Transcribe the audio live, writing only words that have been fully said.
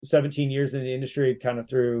17 years in the industry, kind of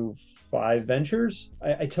through 5 ventures,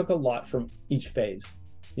 I took a lot from each phase.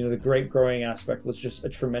 The grape growing aspect was just a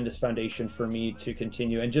tremendous foundation for me to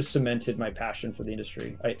continue and just cemented my passion for the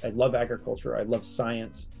industry. I love agriculture. I love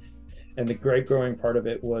science. And the grape growing part of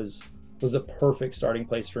it was the perfect starting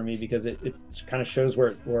place for me because it kind of shows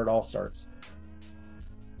where it all starts.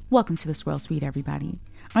 Welcome to the Swirl Suite, everybody.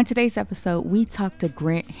 On today's episode, we talked to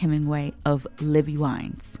Grant Hemingway of Libby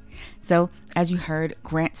Wines. So, as you heard,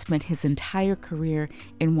 Grant spent his entire career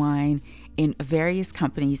in wine in various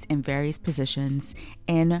companies in various positions.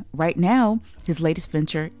 And right now, his latest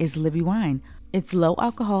venture is Libby Wine. It's low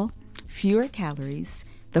alcohol, fewer calories,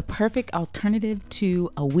 the perfect alternative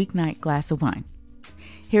to a weeknight glass of wine.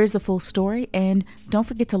 Here's the full story, and don't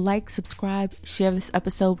forget to like, subscribe, share this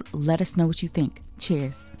episode. Let us know what you think.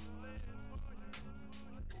 Cheers.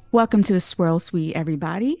 Welcome to the Swirl Suite,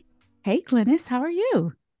 everybody. Hey, Glennis, how are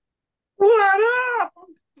you? What up?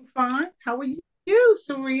 I'm fine. How are you,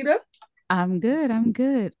 Sarita? I'm good.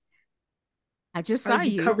 I just saw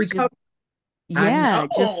you. I know.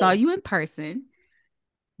 Just saw you in person.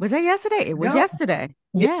 Was that yesterday? It was No. yesterday.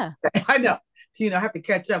 Yeah. I know. I have to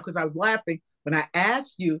catch up because I was laughing when I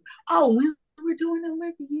asked you, when we're doing a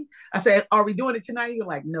Libby. I said, are we doing it tonight? You're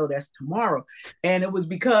like, no, that's tomorrow. And it was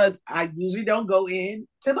because I usually don't go in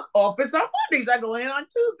to the office on Mondays. I go in on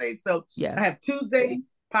Tuesdays. So Yeah. I have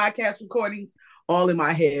Tuesdays, podcast recordings, all in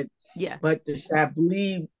my head. Yeah. But the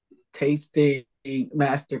Chablis tasting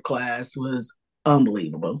masterclass was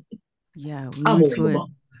unbelievable. Yeah. We went to a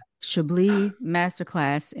Chablis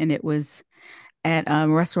masterclass, and it was at a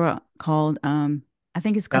restaurant called, I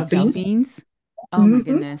think it's called Delphine's. Oh my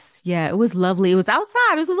goodness. Yeah, it was lovely. It was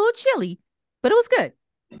outside. It was a little chilly, but it was good.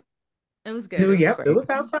 It was good. It was great. It was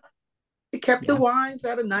outside. It kept the wines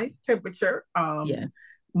at a nice temperature. Yeah.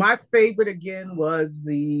 My favorite again was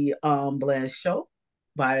the Blanchot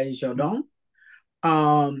by Jodon.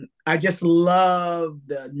 I just love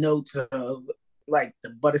the notes of like the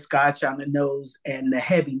butterscotch on the nose and the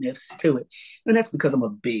heaviness to it. And that's because I'm a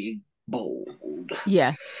big, bold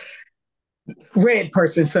red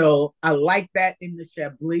person. So I like that in the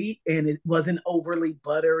Chablis, and it wasn't overly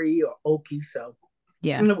buttery or oaky. So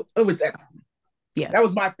yeah, it was excellent. Yeah. That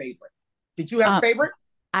was my favorite. Did you have a favorite?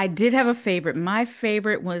 I did have a favorite. My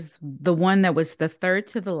favorite was the one that was the third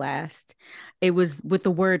to the last. It was with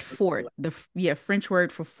the word fort, French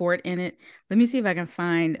word for fort in it. Let me see if I can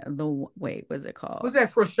find what's it called? Was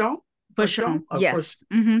that Fauchon? Fauchon, yes.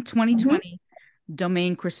 2020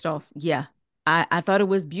 Domaine Christophe. Yeah. I thought it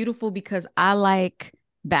was beautiful because I like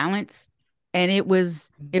balance, and it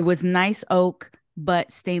was nice oak, but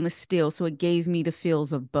stainless steel. So it gave me the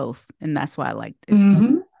feels of both. And that's why I liked it.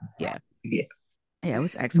 Mm-hmm. Yeah. Yeah. Yeah, it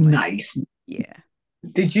was excellent. Nice. Yeah.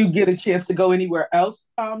 Did you get a chance to go anywhere else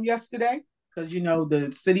yesterday? Because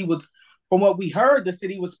the city was, from what we heard, the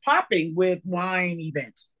city was popping with wine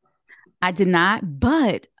events. I did not,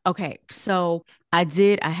 but okay. So I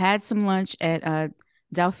had some lunch at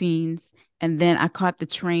Delphine's, and then I caught the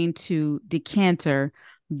train to Decanter,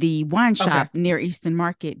 the wine shop near Eastern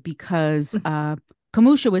Market, because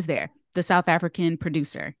Kamusha was there, the South African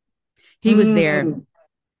producer. He was there.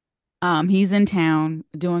 He's in town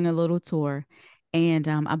doing a little tour, and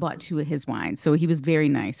I bought 2 of his wines. So he was very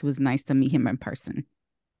nice. It was nice to meet him in person.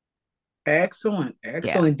 Excellent.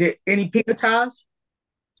 Yeah. Did any pinotage?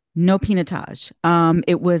 No pinotage.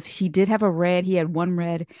 He did have a red. He had one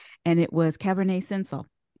red, and it was Cabernet Sauvignon.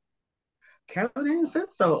 Cabernet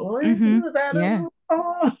Sauvignon.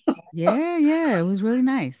 Mm-hmm. Yeah. It was really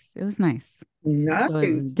nice. It was nice. Nice. So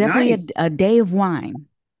it was definitely a day of wine.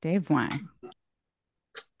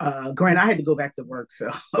 Grant, I had to go back to work, so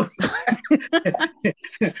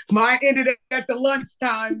mine ended at the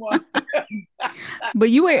lunchtime one. But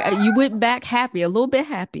you went back happy, a little bit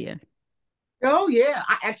happier. Oh yeah,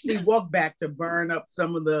 I actually walked back to burn up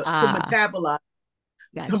some of to metabolize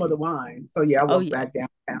some of the wine. So yeah, I walked back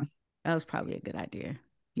downtown. That was probably a good idea.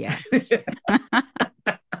 Yeah. Are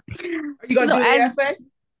you gonna do the essay?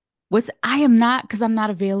 I am not, because I'm not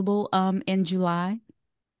available in July.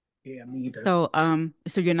 Yeah, me either. So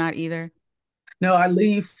you're not either? No, I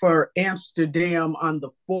leave for Amsterdam on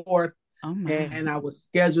the 4th. Oh my. And I was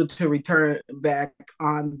scheduled to land back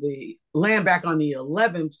on the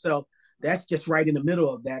 11th. So that's just right in the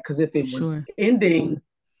middle of that. Because if it was ending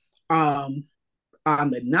on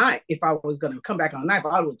the 9th, if I was going to come back on the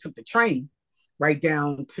 9th, I would have took the train right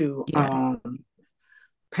down to not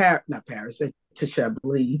Paris, to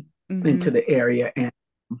Chablis, into the area and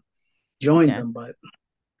join them. But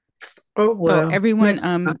oh well. So everyone,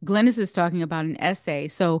 Glennis is talking about an essay.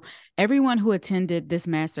 So everyone who attended this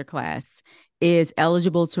masterclass is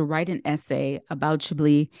eligible to write an essay about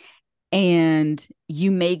Chablis, and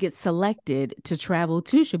you may get selected to travel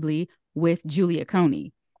to Chablis with Julia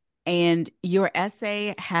Coney. And your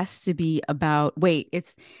essay has to be about, wait,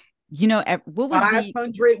 it's, what was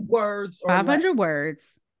 500 words or 500 less.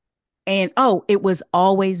 words. And it was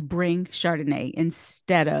always bring Chardonnay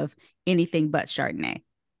instead of anything but Chardonnay.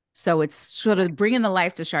 So it's sort of bringing the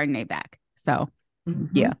life to Chardonnay back. So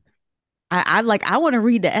yeah, I want to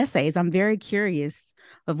read the essays. I'm very curious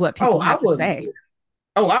of what people have to say.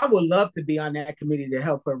 I would love to be on that committee to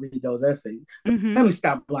help her read those essays. Let me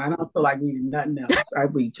stop lying. I don't feel like reading nothing else. I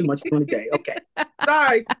read too much during the day. Okay.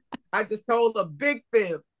 Sorry. I just told a big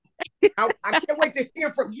fib. I can't wait to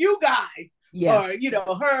hear from you guys. Yeah.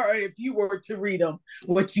 Or, her, or if you were to read them,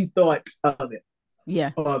 what you thought of it.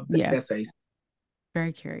 Yeah. Of the essays.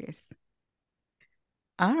 Very curious.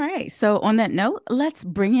 All right. So on that note, let's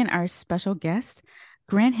bring in our special guest,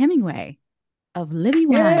 Grant Hemingway of Libby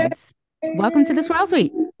Wines. Welcome to the Swirl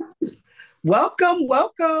Suite.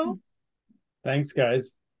 Welcome. Thanks,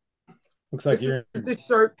 guys. Looks like you're the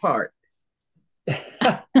shirt part.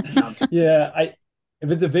 Yeah, if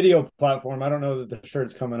it's a video platform, I don't know that the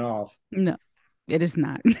shirt's coming off. No, it is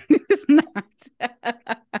not. It's not.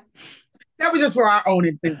 That was just for our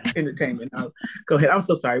own entertainment. Go ahead. I'm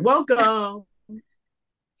so sorry. Welcome.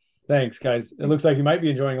 Thanks, guys. It looks like you might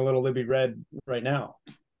be enjoying a little Libby Red right now.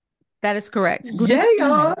 That is correct.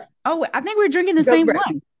 Yeah. Oh, I think we're drinking the same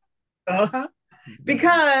one.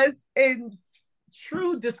 Because in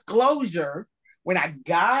true disclosure, when I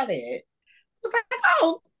got it, I was like,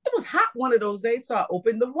 it was hot one of those days. So I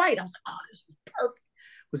opened the white. I was like, this was perfect.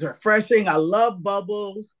 It was refreshing. I love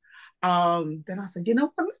bubbles. Then I said, let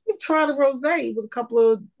me try the rosé. It was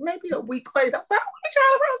maybe a week later. I said, let me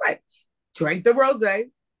try the rosé. Drank the rosé.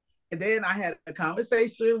 And then I had a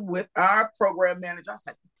conversation with our program manager. I was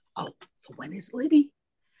like, so when is Libby?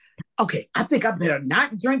 Okay, I think I better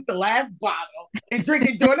not drink the last bottle and drink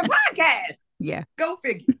it during the podcast. Yeah. Go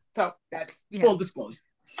figure. So that's full disclosure.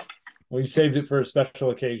 Well, you saved it for a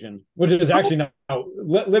special occasion, which is actually not,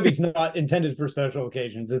 Libby's not intended for special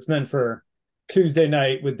occasions. It's meant for Tuesday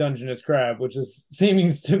night with Dungeness Crab, which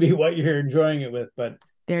seems to be what you're enjoying it with. But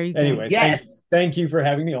there you go. Anyway, yes. Thank you for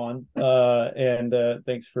having me on, and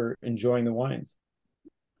thanks for enjoying the wines.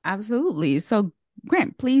 Absolutely. So,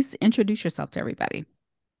 Grant, please introduce yourself to everybody.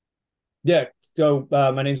 Yeah. So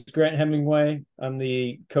my name is Grant Hemingway. I'm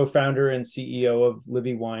the co-founder and CEO of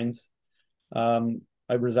Libby Wines.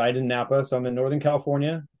 I reside in Napa, so I'm in Northern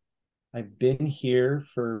California. I've been here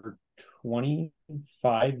for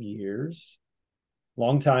 25 years.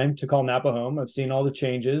 Long time to call Napa home. I've seen all the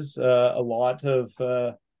changes, a lot of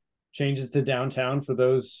changes to downtown for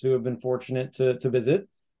those who have been fortunate to visit.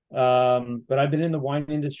 But I've been in the wine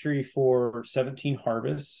industry for 17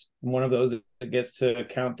 harvests. I'm one of those that gets to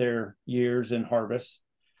count their years in harvests,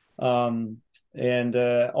 and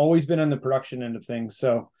always been on the production end of things.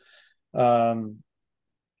 So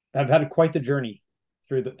I've had quite the journey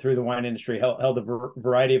through the wine industry. Held a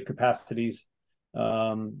variety of capacities,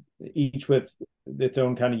 each with its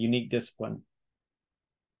own kind of unique discipline.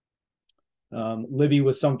 Libby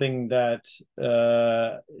was something that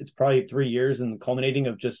it's probably 3 years and culminating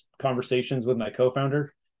of just conversations with my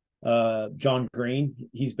co-founder, John Green.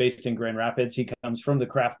 He's based in Grand Rapids. He comes from the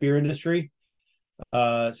craft beer industry.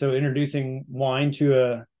 So introducing wine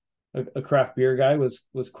to a craft beer guy was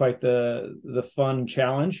quite the fun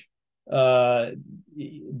challenge.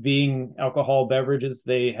 Being alcohol beverages,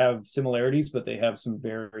 they have similarities, but they have some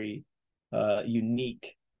very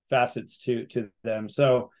unique facets to them.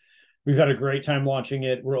 So we've had a great time launching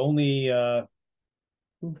it. We're only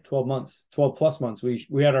 12 plus months.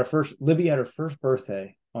 We had Libby had her first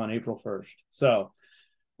birthday on April 1st. So,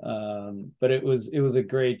 but it was a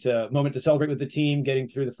great moment to celebrate with the team, getting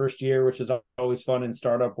through the first year, which is always fun in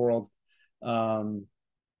startup world.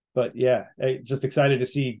 But yeah, just excited to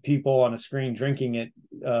see people on a screen drinking it,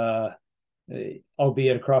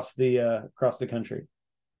 albeit across the country.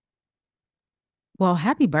 Well,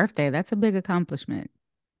 happy birthday. That's a big accomplishment.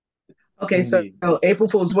 Okay, indeed. So April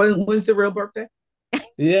Fool's, when's the real birthday?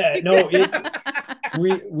 Yeah, no,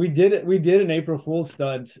 we did an April Fool's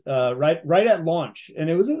stunt right at launch,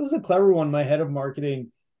 and it was a clever one. My head of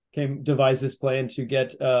marketing devised this plan to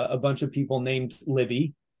get a bunch of people named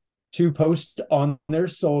Libby to post on their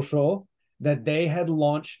social that they had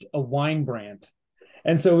launched a wine brand.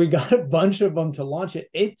 And so we got a bunch of them to launch it.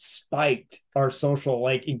 It spiked our social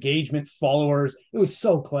engagement, followers. It was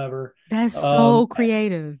so clever. That's so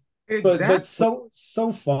creative. But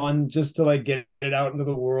so fun just to get it out into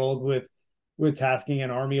the world with with tasking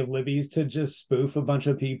an army of Libbies to just spoof a bunch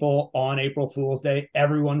of people on April Fool's Day.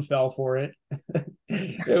 Everyone fell for it.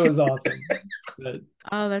 It was awesome. But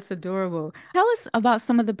Oh, that's adorable. Tell us about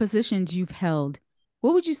some of the positions you've held.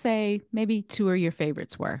 What would you say maybe two of your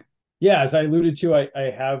favorites were? yeah, as I alluded to, I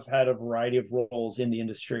have had a variety of roles in the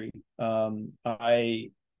industry. I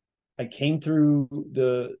came through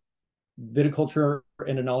the viticulture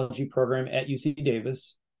and enology program at UC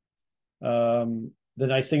Davis. The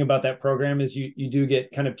nice thing about that program is you do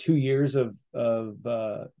get kind of 2 years of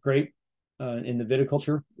grape in the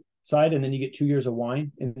viticulture side, and then you get 2 years of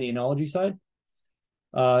wine in the enology side.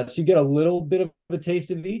 So you get a little bit of a taste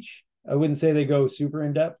of each. I wouldn't say they go super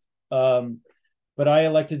in depth, but I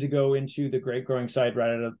elected to go into the grape growing side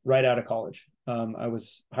right out of college. I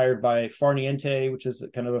was hired by Farniente, which is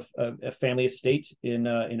kind of a family estate in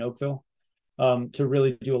Oakville, to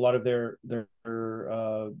really do a lot of their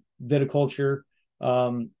viticulture.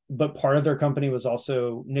 But part of their company was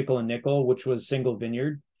also Nickel and Nickel, which was single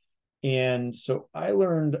vineyard. And so I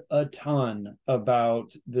learned a ton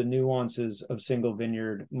about the nuances of single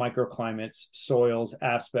vineyard, microclimates, soils,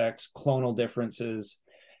 aspects, clonal differences.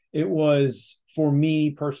 It was, for me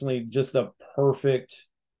personally, just the perfect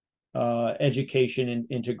education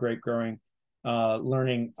into grape growing,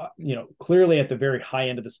 learning, clearly at the very high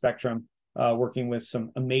end of the spectrum, working with some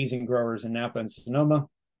amazing growers in Napa and Sonoma,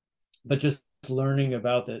 but just learning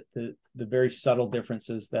about the very subtle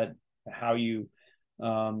differences that how you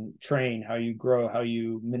train, how you grow, how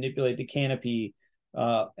you manipulate the canopy,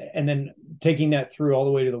 and then taking that through all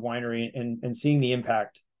the way to the winery and seeing the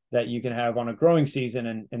impact that you can have on a growing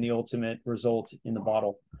season and the ultimate result in the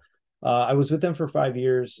bottle. I was with them for 5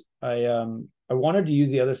 years. I wanted to use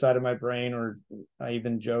the other side of my brain, or I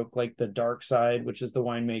even joke like the dark side, which is the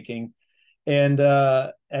winemaking. And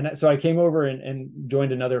so I came over and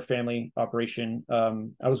joined another family operation.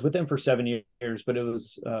 I was with them for 7 years, but it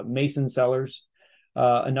was Mason Cellars,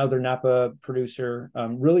 another Napa producer,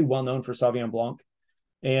 really well known for Sauvignon Blanc,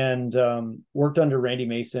 and worked under Randy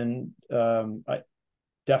Mason.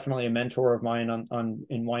 Definitely a mentor of mine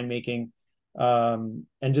in winemaking,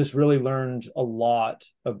 and just really learned a lot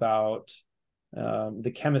about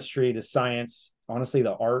the chemistry, the science, honestly,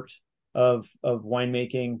 the art of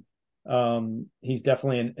winemaking. He's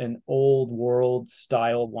definitely an old world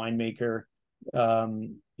style winemaker,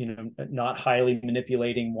 not highly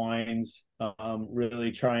manipulating wines,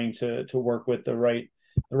 really trying to work with the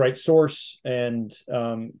right source, and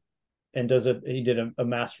he did a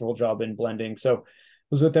masterful job in blending. So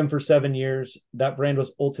was with them for 7 years. That brand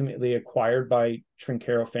was ultimately acquired by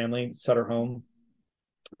Trinchero family, Sutter Home.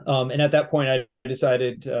 And at that point I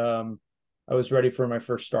decided I was ready for my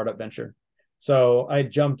first startup venture. So I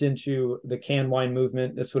jumped into the canned wine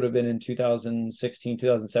movement. This would have been in 2016,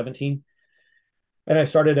 2017. And I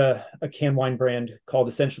started a canned wine brand called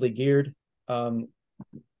Essentially Geared.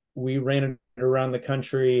 We ran it around the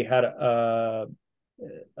country, had a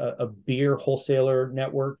beer wholesaler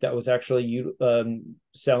network that was actually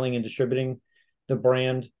selling and distributing the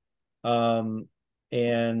brand,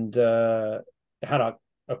 and had a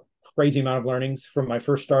crazy amount of learnings from my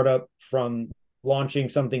first startup, from launching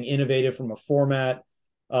something innovative from a format,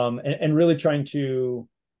 and really trying to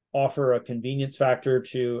offer a convenience factor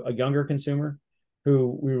to a younger consumer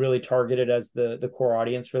who we really targeted as the core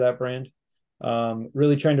audience for that brand.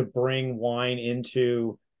 Really trying to bring wine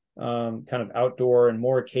into kind of outdoor and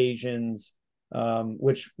more occasions,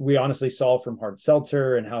 which we honestly saw from hard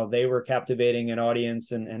seltzer and how they were captivating an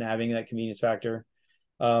audience and having that convenience factor.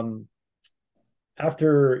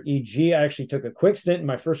 After EG, I actually took a quick stint in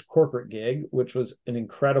my first corporate gig, which was an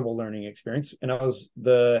incredible learning experience. And I was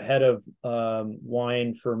the head of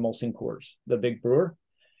wine for Molson Coors, the big brewer.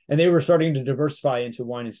 And they were starting to diversify into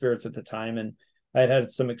wine and spirits at the time. And I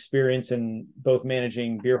had some experience in both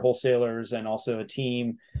managing beer wholesalers and also a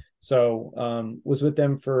team. So was with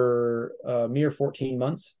them for a mere 14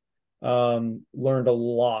 months. Learned a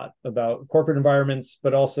lot about corporate environments,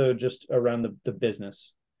 but also just around the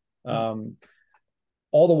business.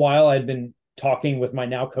 All the while I'd been talking with my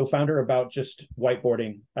now co-founder about just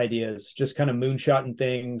whiteboarding ideas, just kind of moonshotting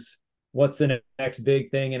things. What's the next big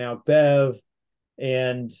thing in Alc Bev?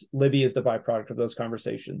 And Libby is the byproduct of those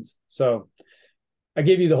conversations. So I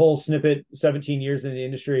gave you the whole snippet, 17 years in the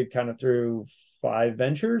industry, kind of through 5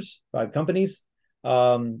 companies.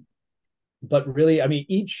 But really, I mean,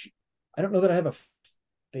 I don't know that I have a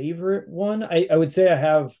favorite one. I would say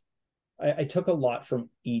I took a lot from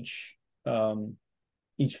each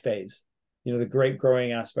phase. The grape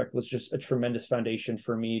growing aspect was just a tremendous foundation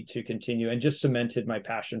for me to continue, and just cemented my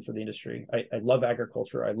passion for the industry. I love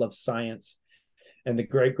agriculture. I love science. And the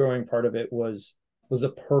grape growing part of it was was the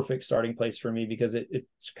perfect starting place for me, because it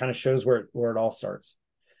kind of shows where it all starts.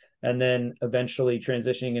 And then eventually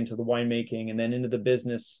transitioning into the winemaking and then into the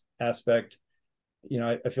business aspect,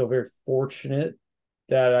 I feel very fortunate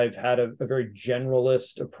that I've had a very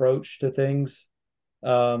generalist approach to things,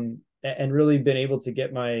 and really been able to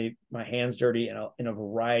get my hands dirty in a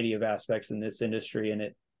variety of aspects in this industry.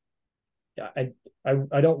 And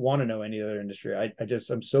I don't want to know any other industry.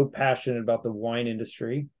 I'm so passionate about the wine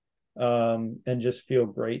industry, and just feel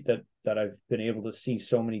great that I've been able to see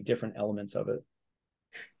so many different elements of it.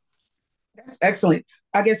 That's excellent.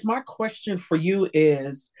 I guess my question for you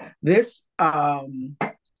is this: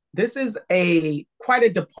 this is a quite a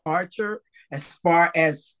departure as far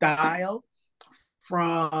as style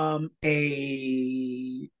from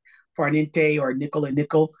a Farniente or Nickel and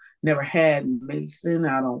Nickel. Never had Mason.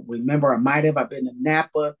 I don't remember. I might have. I've been to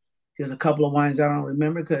Napa. There's a couple of wines I don't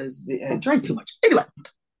remember because I drank too much. Anyway,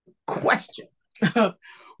 question.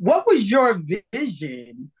 What was your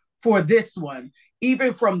vision for this one,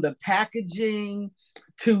 even from the packaging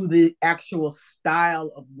to the actual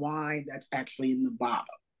style of wine that's actually in the bottle?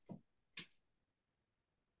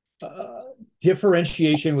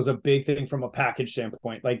 Differentiation was a big thing from a package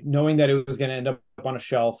standpoint, like knowing that it was going to end up on a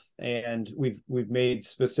shelf, and we've made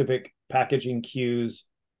specific packaging cues,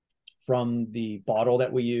 from the bottle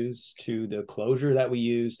that we use to the closure that we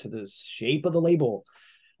use to the shape of the label.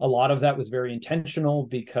 A lot of that was very intentional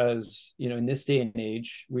because, in this day and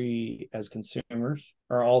age, we as consumers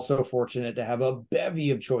are also fortunate to have a bevy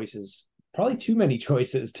of choices, probably too many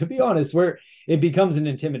choices, to be honest, where it becomes an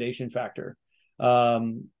intimidation factor.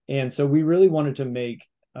 And so we really wanted to make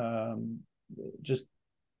just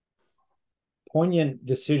poignant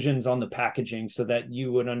decisions on the packaging so that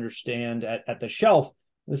you would understand at the shelf,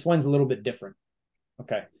 this wine's a little bit different.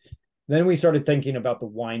 Okay. Then we started thinking about the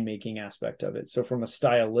winemaking aspect of it. So from a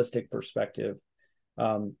stylistic perspective,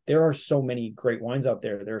 there are so many great wines out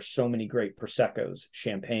there. There are so many great Proseccos,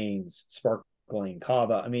 Champagnes, sparkling,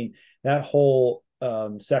 Cava. I mean, that whole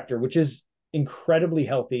sector, which is incredibly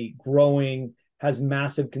healthy, growing, has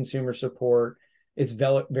massive consumer support. It's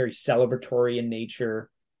very celebratory in nature.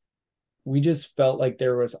 We just felt like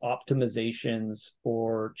there was optimizations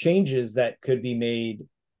or changes that could be made,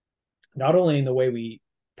 not only in the way we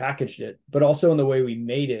packaged it, but also in the way we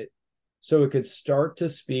made it, so it could start to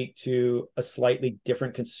speak to a slightly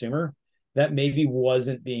different consumer that maybe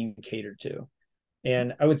wasn't being catered to.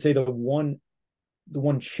 And I would say the one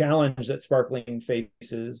challenge that sparkling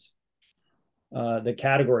faces, the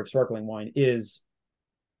category of sparkling wine, is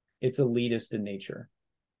it's elitist in nature.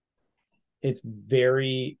 It's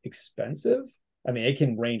very expensive. I mean, it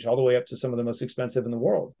can range all the way up to some of the most expensive in the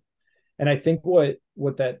world. And I think what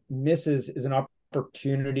that misses is an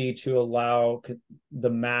opportunity to allow the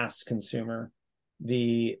mass consumer,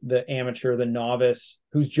 the amateur, the novice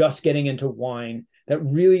who's just getting into wine, that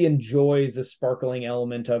really enjoys the sparkling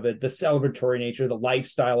element of it, the celebratory nature, the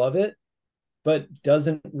lifestyle of it, but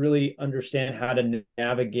doesn't really understand how to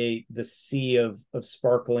navigate the sea of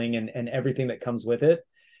sparkling and everything that comes with it.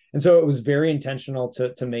 And so it was very intentional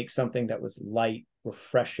to make something that was light,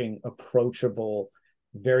 refreshing, approachable,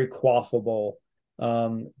 very quaffable.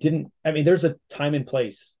 There's a time and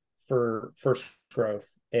place for first growth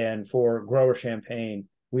and for grower champagne.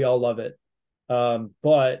 We all love it.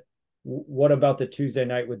 But what about the Tuesday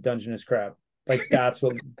night with Dungeness crab? Like that's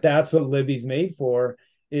what Libby's made for,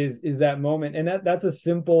 is that moment. And that's a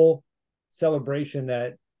simple celebration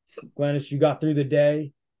that, Glennis, you got through the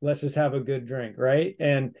day. Let's just have a good drink, right?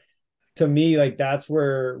 And to me, like, that's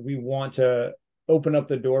where we want to open up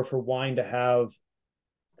the door for wine to have,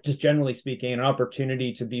 just generally speaking, an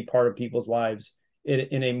opportunity to be part of people's lives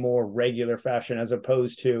in a more regular fashion, as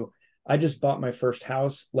opposed to, I just bought my first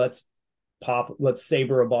house, let's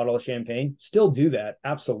savor a bottle of champagne. Still do that,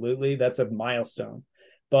 absolutely, that's a milestone.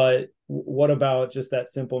 But what about just that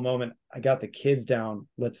simple moment? I got the kids down,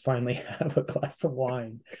 let's finally have a glass of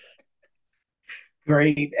wine.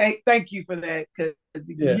 Great. Hey, thank you for that, because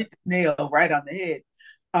you hit the nail right on the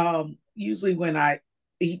head. Usually when I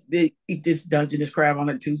eat this Dungeness crab on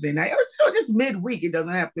a Tuesday night, or just midweek, it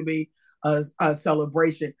doesn't have to be a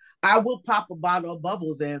celebration, I will pop a bottle of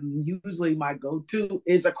bubbles, and usually my go-to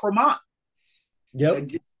is a Cremant. Yep. I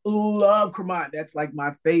just love Cremant. That's like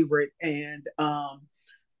my favorite. And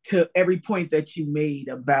to every point that you made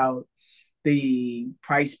about the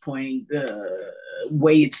price point, the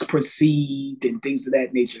way it's perceived, and things of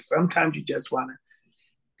that nature, sometimes you just want to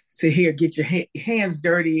sit here, get your hands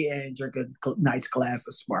dirty, and drink a nice glass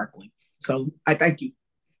of sparkling. So I thank you.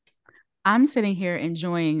 I'm sitting here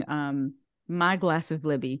enjoying my glass of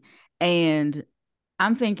Libby, and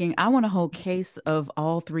I'm thinking I want a whole case of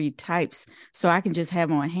all three types so I can just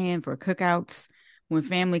have on hand for cookouts. When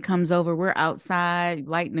family comes over, we're outside,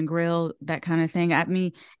 lighting the grill, that kind of thing. I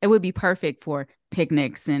mean, it would be perfect for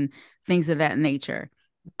picnics and things of that nature.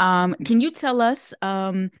 Can you tell us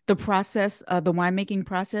the process, the winemaking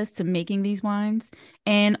process to making these wines,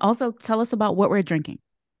 and also tell us about what we're drinking?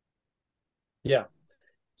 Yeah.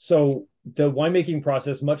 So the winemaking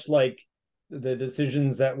process, much like the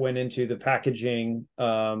decisions that went into the packaging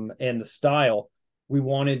and the style, we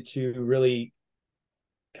wanted to really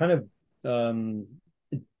kind of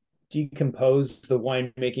decompose the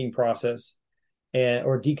winemaking process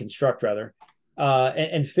or deconstruct rather,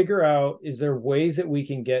 and figure out, is there ways that we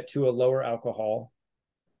can get to a lower alcohol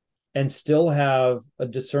and still have a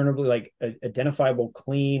discernibly identifiable,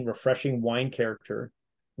 clean, refreshing wine character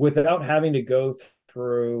without having to go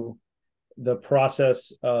through the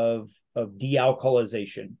process of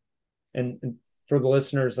dealcoholization. And for the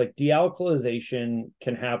listeners, like, dealcoholization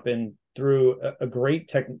can happen through a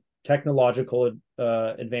great technological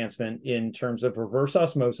advancement in terms of reverse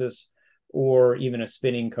osmosis or even a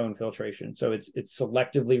spinning cone filtration. So it's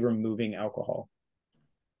selectively removing alcohol.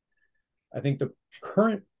 I think the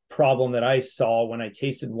current problem that I saw when I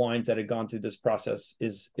tasted wines that had gone through this process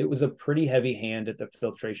is it was a pretty heavy hand at the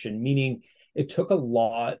filtration, meaning it took a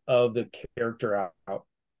lot of the character out,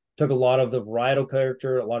 took a lot of the varietal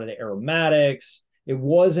character, a lot of the aromatics. It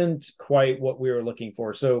wasn't quite what we were looking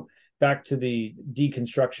for. So back to the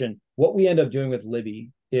deconstruction, what we end up doing with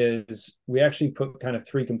Libby is we actually put kind of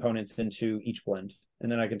three components into each blend,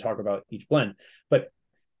 and then I can talk about each blend. But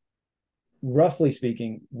roughly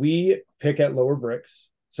speaking, we pick at lower bricks.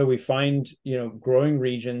 So we find, growing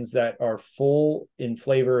regions that are full in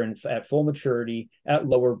flavor and at full maturity at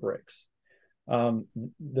lower bricks.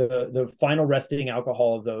 The final resting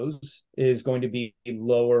alcohol of those is going to be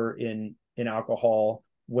lower in alcohol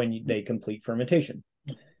when they complete fermentation.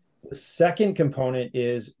 The second component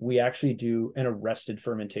is we actually do an arrested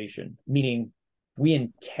fermentation, meaning we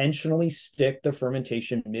intentionally stick the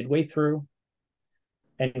fermentation midway through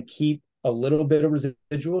and keep a little bit of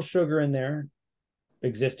residual sugar in there,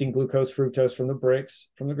 existing glucose, fructose from the bricks,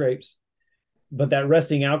 from the grapes. But that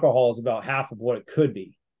resting alcohol is about half of what it could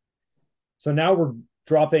be. So now we're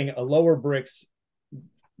dropping a lower bricks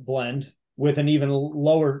blend with an even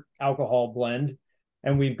lower alcohol blend,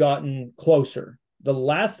 and we've gotten closer. The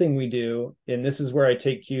last thing we do, and this is where I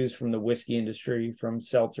take cues from the whiskey industry, from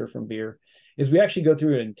seltzer, from beer, is we actually go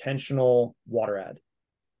through an intentional water add.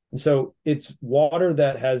 And so it's water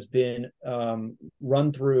that has been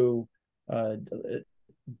run through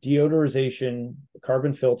deodorization,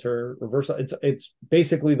 carbon filter, reversal. It's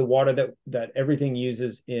basically the water that everything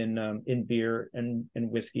uses in beer and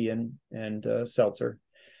whiskey and seltzer,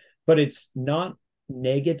 but it's not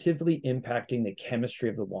negatively impacting the chemistry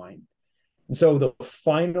of the wine. And so the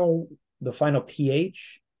final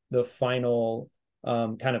pH, the final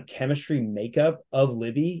kind of chemistry makeup of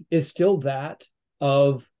Libby is still that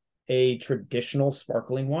of a traditional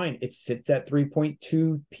sparkling wine. It sits at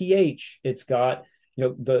 3.2 pH. It's got,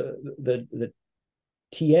 the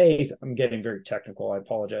TAs. I'm getting very technical, I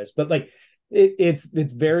apologize, but like it's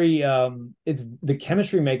very it's the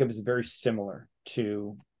chemistry makeup is very similar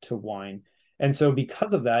to wine. And so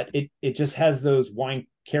because of that, it just has those wine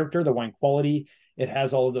character, the wine quality. It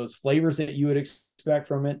has all of those flavors that you would expect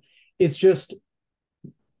from it. It's just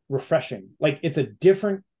refreshing. Like, it's a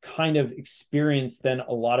different kind of experience than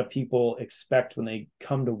a lot of people expect when they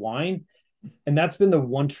come to wine. And that's been the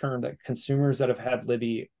one term that consumers that have had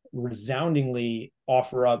Libby resoundingly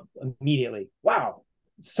offer up immediately. Wow,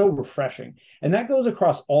 it's so refreshing. And that goes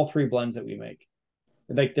across all three blends that we make.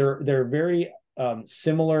 Like, they're very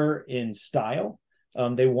similar in style.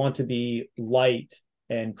 They want to be light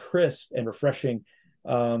and crisp and refreshing.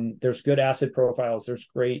 There's good acid profiles. There's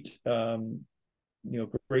great,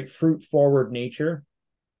 great fruit forward nature,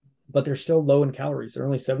 but they're still low in calories. They're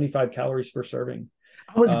only 75 calories per serving.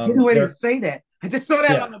 I was getting ready to say that. I just saw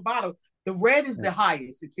that on the bottle. The red is the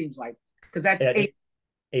highest, it seems like, because that's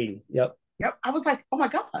 80. Yep. Yep. I was like, oh my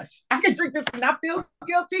gosh, I can drink this and not feel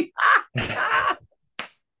guilty.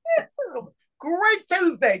 Great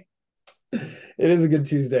Tuesday. It is a good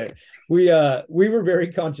Tuesday. We were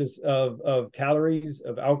very conscious of calories,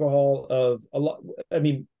 of alcohol, of a lot. I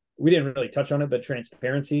mean, we didn't really touch on it, but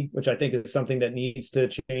transparency, which I think is something that needs to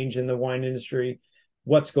change in the wine industry.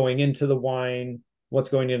 What's going into the wine, what's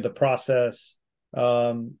going into the process.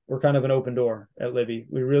 We're kind of an open door at Libby.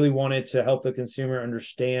 We really wanted to help the consumer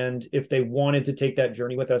understand, if they wanted to take that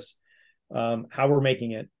journey with us, how we're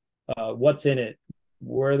making it, what's in it,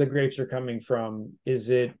 where the grapes are coming from. Is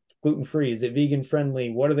it gluten-free? Is it vegan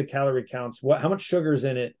friendly? What are the calorie counts? How much sugar's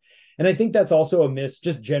in it? And I think that's also a miss,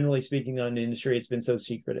 just generally speaking, on the industry. It's been so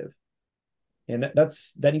secretive. And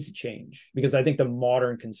that needs to change, because I think the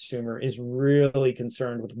modern consumer is really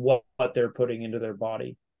concerned with what they're putting into their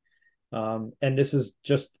body. And this is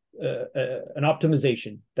just an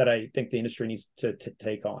optimization that I think the industry needs to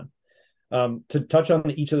take on. To touch on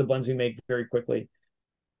each of the blends we make very quickly,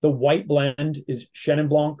 the white blend is Chenin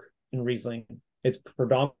Blanc and Riesling. It's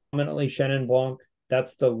predominantly Chenin Blanc.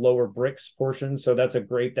 That's the lower bricks portion. So that's a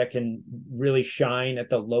grape that can really shine at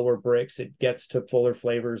the lower bricks. It gets to fuller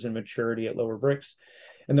flavors and maturity at lower bricks.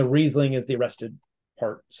 And the Riesling is the arrested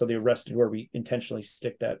part. So the arrested, where we intentionally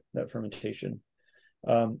stick that fermentation.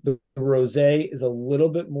 The rosé is a little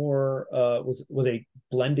bit more was a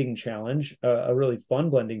blending challenge, a really fun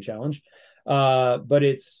blending challenge, but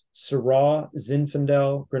it's Syrah,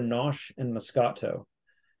 Zinfandel, Grenache, and Moscato.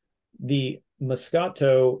 The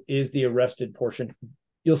Moscato is the arrested portion.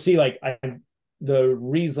 You'll see, the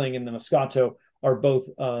Riesling and the Moscato are both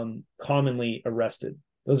commonly arrested.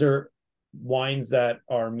 Those are wines that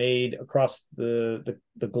are made across the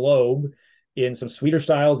globe in some sweeter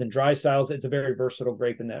styles and dry styles. It's a very versatile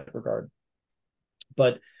grape in that regard.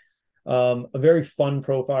 But a very fun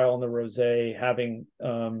profile on the rosé, having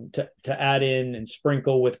to add in and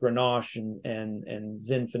sprinkle with Grenache and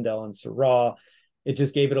Zinfandel and Syrah. It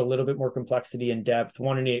just gave it a little bit more complexity and depth,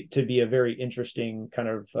 wanting it to be a very interesting kind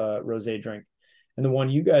of rosé drink. And the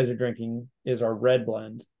one you guys are drinking is our red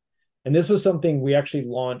blend. And this was something we actually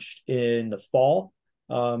launched in the fall,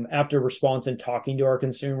 after response and talking to our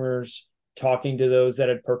consumers, talking to those that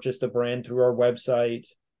had purchased the brand through our website.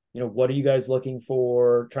 What are you guys looking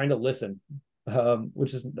for? Trying to listen,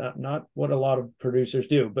 which is not what a lot of producers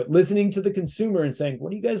do, but listening to the consumer and saying,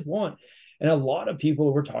 what do you guys want? And a lot of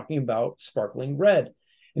people were talking about sparkling red.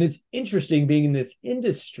 And it's interesting, being in this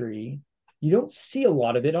industry, you don't see a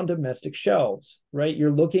lot of it on domestic shelves, right? You're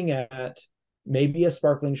looking at maybe a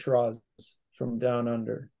sparkling Shiraz from down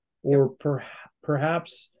under, or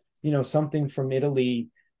perhaps, something from Italy,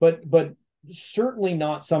 but certainly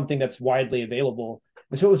not something that's widely available.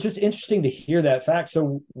 And so it was just interesting to hear that fact.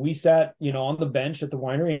 So we sat, on the bench at the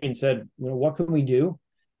winery and said, what can we do?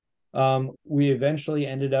 We eventually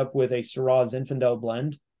ended up with a Syrah Zinfandel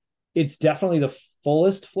blend. It's definitely the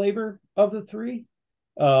fullest flavor of the three.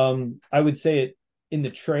 I would say it in the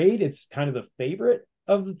trade, it's kind of the favorite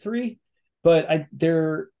of the three, but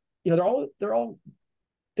they're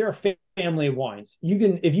a family of wines.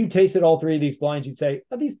 If you tasted all three of these blinds, you'd say,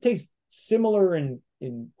 oh, these taste similar in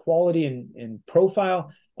quality and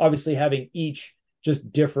profile, obviously having each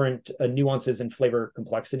just different nuances and flavor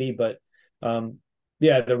complexity. But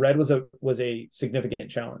the red was a significant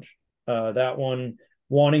challenge. That one,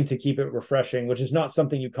 wanting to keep it refreshing, which is not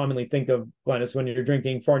something you commonly think of, Glennis, when you're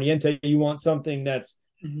drinking Farniente. You want something that's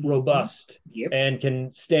robust and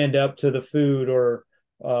can stand up to the food or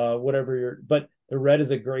whatever but the red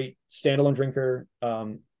is a great standalone drinker.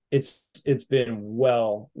 It's been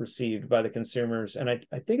well received by the consumers, and I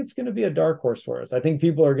think it's going to be a dark horse for us. I think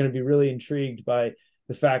people are going to be really intrigued by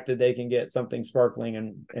the fact that they can get something sparkling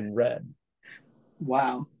and red.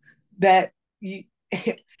 Wow.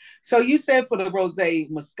 So you said for the rosé,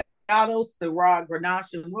 Moscato, Syrah,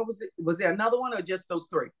 Grenache, and what was it? Was there another one, or just those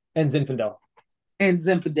three? And Zinfandel.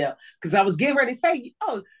 Because I was getting ready to say,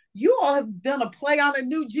 oh, you all have done a play on a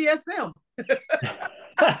new GSM.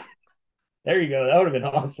 There you go. That would have been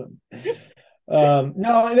awesome.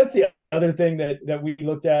 No, that's the other thing that we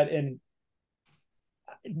looked at, and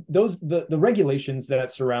the regulations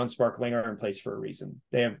that surround sparkling are in place for a reason.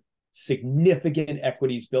 They have significant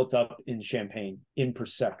equities built up in Champagne, in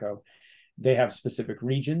Prosecco. They have specific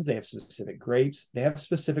regions, they have specific grapes, they have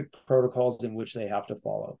specific protocols in which they have to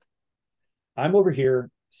follow. I'm over here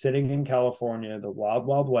sitting in California, the wild,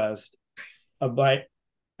 wild west, by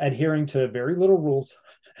adhering to very little rules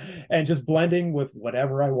and just blending with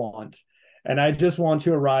whatever I want. And I just want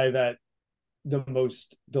to arrive at the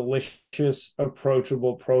most delicious,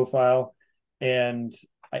 approachable profile. And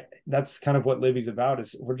that's kind of what Libby's about.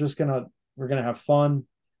 Is we're gonna have fun.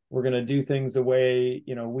 We're gonna do things the way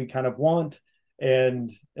we kind of want, and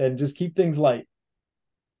just keep things light.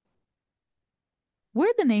 Where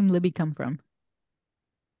did the name Libby come from?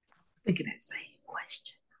 Thinking that same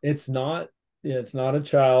question. It's not a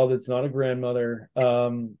child. It's not a grandmother.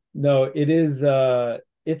 No, it is.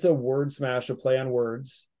 It's a word smash, a play on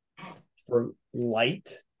words for light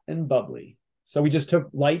and bubbly. So we just took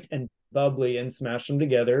light and bubbly and smashed them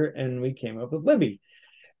together, and we came up with Libby,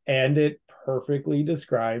 and it perfectly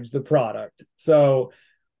describes the product. So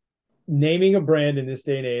naming a brand in this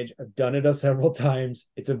day and age, I've done it several times.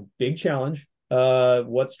 It's a big challenge.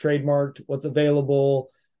 what's trademarked, what's available,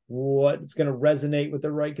 what's going to resonate with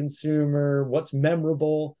the right consumer, what's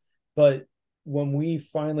memorable. But when we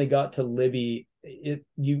finally got to Libby,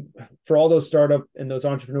 for all those startup and those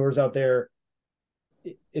entrepreneurs out there,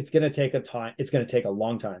 it's going to take a time. It's going to take a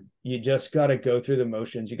long time. You just got to go through the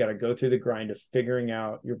motions. You got to go through the grind of figuring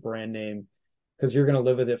out your brand name, because you're going to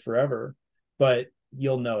live with it forever. But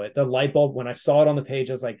you'll know it. The light bulb, when I saw it on the page,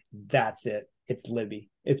 I was like, that's it. It's Libby.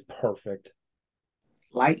 It's perfect.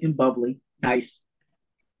 Light and bubbly. Nice.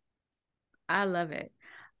 I love it.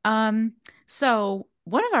 So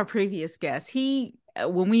one of our previous guests, he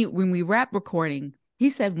when we wrapped recording, he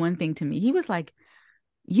said one thing to me. He was like,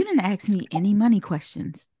 "You didn't ask me any money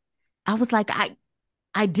questions." I was like,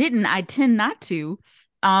 I didn't. I tend not to.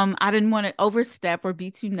 I didn't want to overstep or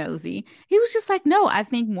be too nosy. He was just like, no, I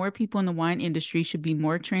think more people in the wine industry should be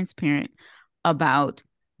more transparent about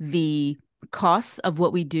the costs of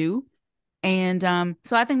what we do. And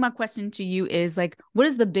so I think my question to you is like, what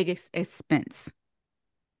is the biggest expense?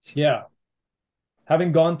 Yeah,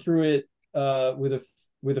 having gone through it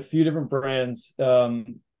with a few different brands,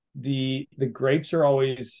 the grapes are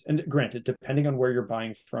always, and granted, depending on where you're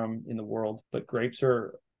buying from in the world, but grapes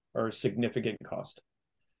are a significant cost.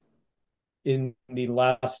 In the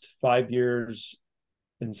last 5 years,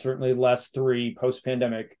 and certainly the last three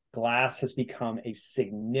post-pandemic, glass has become a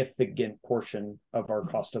significant portion of our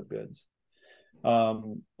cost of goods. A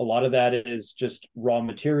lot of that is just raw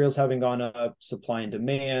materials having gone up, supply and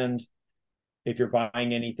demand. If you're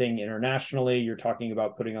buying anything internationally, you're talking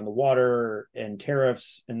about putting on the water and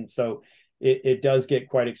tariffs. And so it does get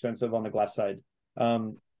quite expensive on the glass side.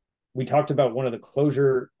 We talked about one of the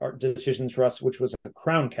closure decisions for us, which was a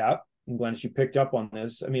crown cap. And Glennis, you picked up on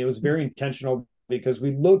this. I mean, it was very intentional because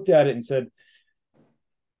we looked at it and said,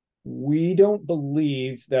 we don't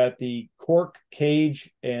believe that the cork,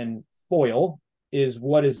 cage, and foil is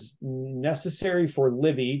what is necessary for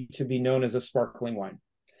Libby to be known as a sparkling wine.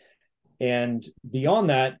 And beyond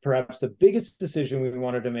that, perhaps the biggest decision we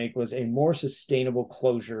wanted to make was a more sustainable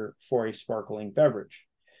closure for a sparkling beverage.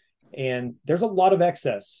 And there's a lot of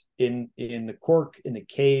excess in the cork, in the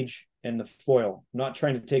cage, and the foil. I'm not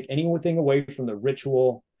trying to take anything away from the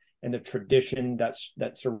ritual and the tradition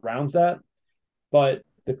that surrounds that, but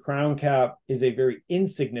the crown cap is a very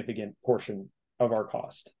insignificant portion of our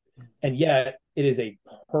cost. And yet it is a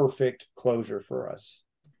perfect closure for us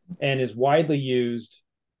and is widely used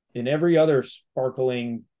in every other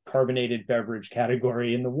sparkling carbonated beverage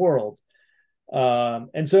category in the world.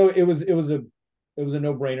 And so it was a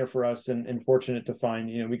no-brainer for us, and fortunate to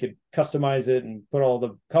find, we could customize it and put all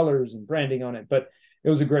the colors and branding on it, but it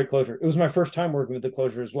was a great closure. It was my first time working with the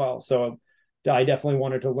closure as well. So I definitely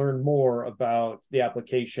wanted to learn more about the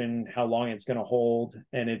application, how long it's going to hold.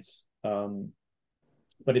 And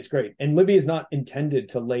but it's great. And Libby is not intended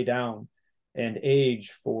to lay down and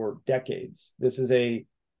age for decades. This is a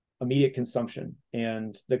immediate consumption,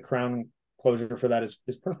 and the crown closure for that is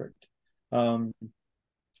perfect. But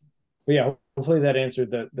yeah, hopefully that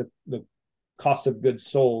answered the cost of goods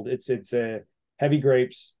sold. It's a heavy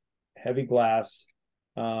grapes, heavy glass,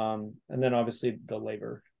 and then obviously the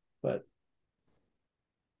labor. But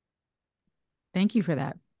Thank you for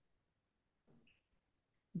that.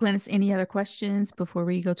 Glennis, any other questions before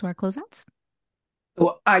we go to our closeouts?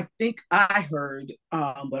 Well, I think I heard,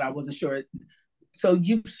 but I wasn't sure. So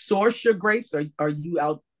you source your grapes, or are you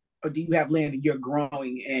out, or do you have land that you're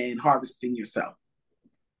growing and harvesting yourself?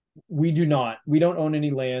 we do not. We don't own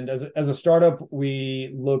any land. As a startup,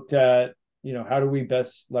 we looked at, how do we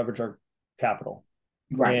best leverage our capital?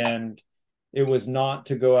 Right. And it was not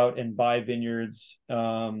to go out and buy vineyards.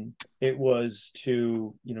 It was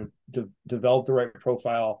to, develop the right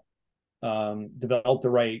profile, develop the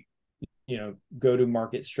right,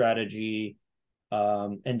 go-to-market strategy,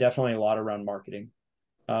 and definitely a lot around marketing.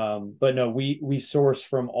 But no, we source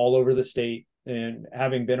from all over the state, and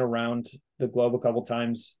having been around the globe a couple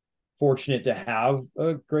times, fortunate to have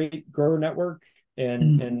a great grower network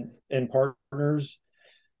and partners.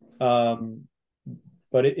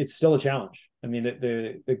 But it's still a challenge. I mean,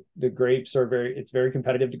 the grapes it's very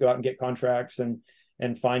competitive to go out and get contracts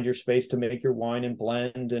and find your space to make your wine and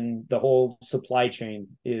blend, and the whole supply chain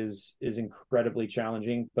is incredibly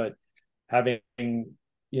challenging. But having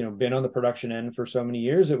been on the production end for so many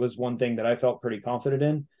years, it was one thing that I felt pretty confident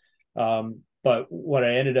in. But what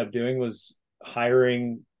I ended up doing was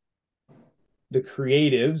hiring the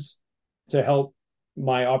creatives to help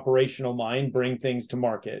my operational mind bring things to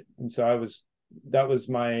market. And so that was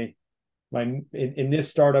my in this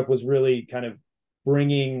startup was really kind of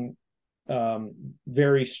bringing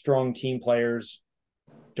very strong team players,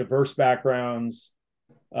 diverse backgrounds,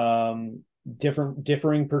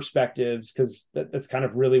 differing perspectives, because that's kind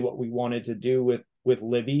of really what we wanted to do with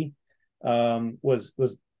Libby,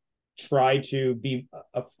 was try to be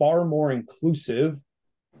a far more inclusive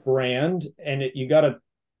brand, and you gotta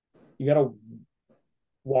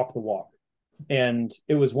walk the walk. And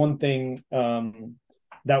it was one thing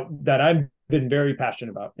that I've been very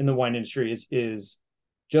passionate about in the wine industry is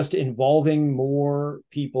just involving more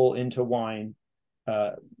people into wine,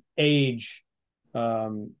 age,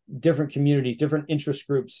 different communities, different interest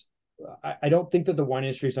groups. I don't think that the wine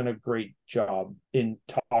industry has done a great job in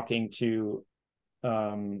talking to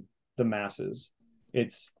the masses.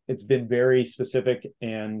 It's been very specific,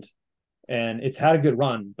 and it's had a good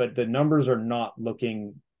run, but the numbers are not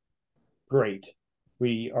looking great.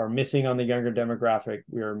 We are missing on the younger demographic.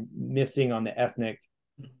 We are missing on the ethnic,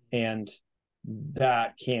 and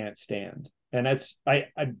that can't stand. And that's I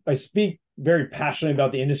speak very passionately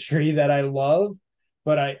about the industry that I love,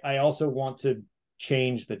 but I also want to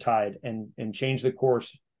change the tide and change the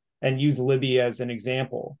course, and use Libby as an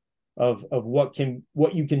example of what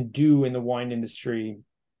you can do in the wine industry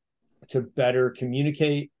to better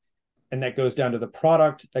communicate. And that goes down to the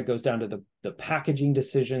product, that goes down to the packaging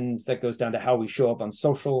decisions, that goes down to how we show up on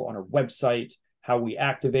social, on our website, how we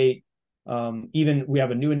activate. Even we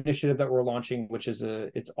have a new initiative that we're launching, which is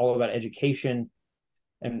it's all about education,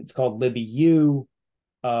 and it's called Libby U.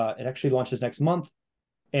 It actually launches next month,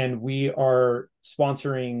 and we are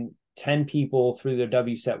sponsoring 10 people through the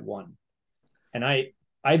WSET 1. And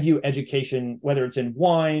I view education, whether it's in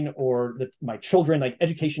wine or my children, like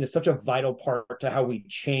education is such a vital part to how we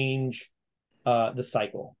change the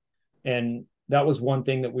cycle. And that was one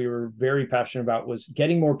thing that we were very passionate about, was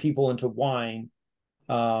getting more people into wine,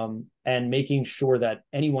 and making sure that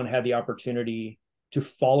anyone had the opportunity to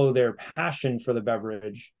follow their passion for the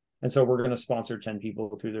beverage. And so we're going to sponsor 10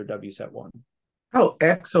 people through their WSET 1. Oh,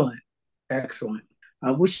 excellent. Excellent.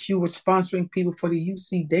 I wish you were sponsoring people for the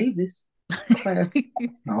UC Davis class.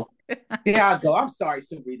 Oh, there I go. I'm sorry,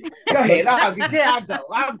 Sabrina. Go ahead. There I go.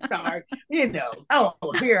 I'm sorry. Oh,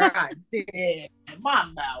 here I did. My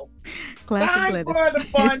mouth. Classic Time for the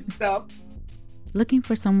fun stuff. Looking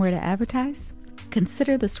for somewhere to advertise?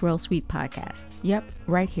 Consider the Swirl Suite podcast. Yep,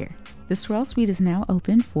 right here. The Swirl Suite is now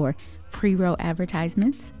open for pre-roll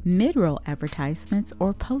advertisements, mid-roll advertisements,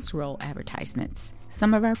 or post-roll advertisements.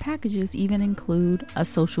 Some of our packages even include a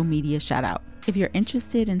social media shout out. If you're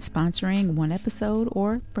interested in sponsoring one episode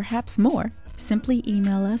or perhaps more, simply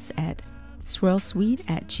email us at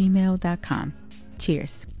swirlsuite@gmail.com.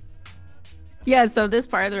 Cheers. Yeah, so this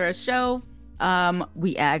part of our show,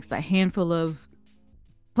 we asked a handful of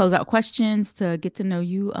closeout questions to get to know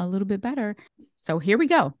you a little bit better. So here we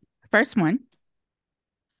go. First one.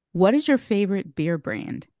 What is your favorite beer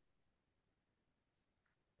brand?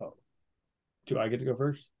 Oh, do I get to go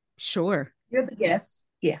first? Sure. You're the guest.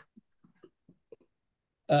 Yeah.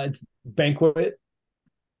 It's Banquet,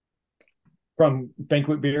 from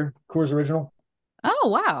Banquet Beer, Coors Original. Oh,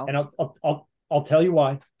 wow. And I'll tell you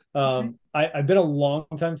why. I've been a long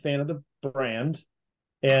time fan of the brand,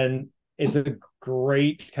 and it's a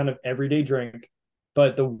great kind of everyday drink.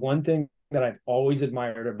 But the one thing that I've always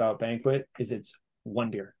admired about Banquet is it's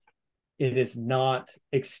one beer. It is not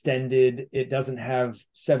extended. It doesn't have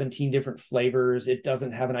 17 different flavors. It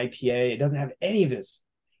doesn't have an IPA. It doesn't have any of this.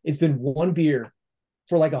 It's been one beer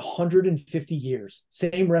for like 150 years.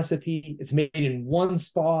 Same recipe. It's made in one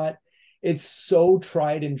spot. It's so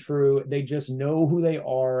tried and true. They just know who they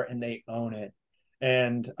are and they own it.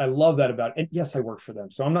 And I love that about it. And yes, I worked for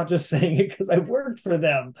them. So I'm not just saying it because I worked for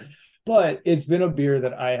them, but it's been a beer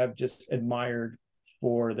that I have just admired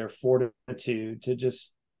for their fortitude to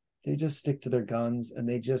they just stick to their guns, and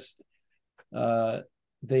they just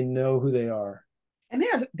they know who they are. And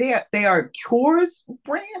they are Coors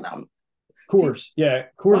brand. Coors, yeah,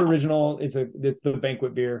 Coors Original it's the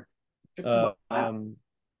Banquet beer. Wow.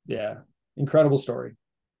 Yeah, incredible story.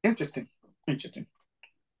 Interesting.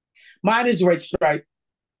 Mine is Red Stripe.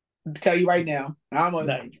 I'll tell you right now, I'm a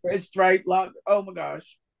nice. Red Stripe. Oh my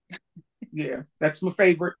gosh, yeah, that's my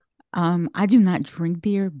favorite. I do not drink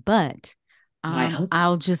beer, but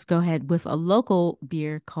I'll just go ahead with a local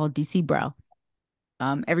beer called DC Bro.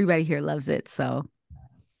 Everybody here loves it, so,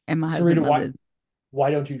 and my husband loves it.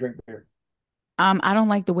 Why don't you drink beer? I don't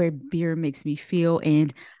like the way beer makes me feel,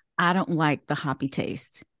 and I don't like the hoppy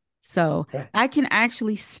taste. So okay. I can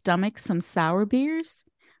actually stomach some sour beers,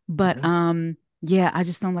 but yeah, I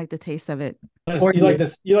just don't like the taste of it. You like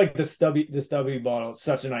the stubby bottle. It's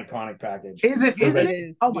such an iconic package. Is it?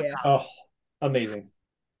 Oh my God. Oh, amazing.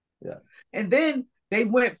 Yeah. And then they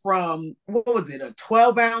went from, what was it, a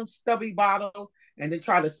 12-ounce stubby bottle, and they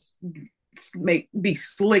tried to be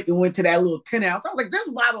slick and went to that little 10 ounce. I was like, this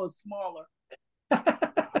bottle is smaller.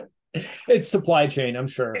 It's supply chain, I'm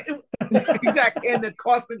sure. Exactly. And the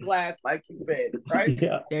cost of glass, like you said, right?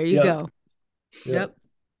 Yeah. There you go. Yep.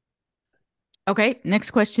 Okay,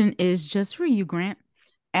 next question is just for you, Grant.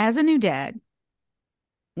 As a new dad,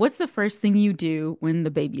 what's the first thing you do when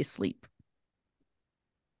the baby is asleep?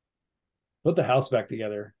 Put the house back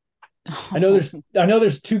together. I know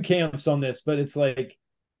there's two camps on this, but it's like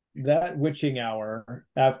that witching hour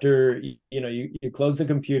after you close the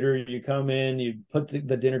computer, you come in, you put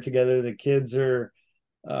the dinner together, the kids are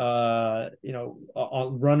running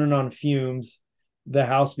on fumes, the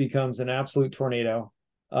house becomes an absolute tornado.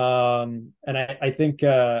 And I think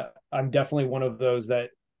I'm definitely one of those that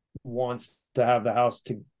wants to have the house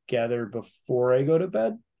together before I go to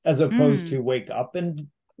bed, as opposed to wake up and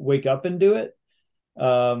do it.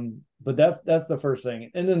 But that's the first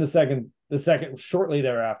thing. And then the second shortly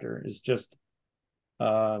thereafter is just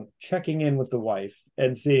checking in with the wife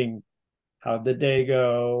and seeing how'd the day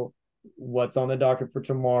go, what's on the docket for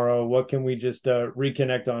tomorrow, what can we just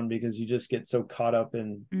reconnect on, because you just get so caught up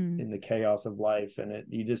in the chaos of life, and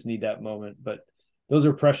you just need that moment. But those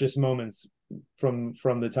are precious moments from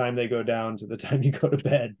the time they go down to the time you go to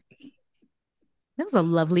bed. That was a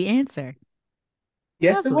lovely answer.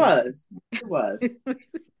 Yes, Lovely. it was.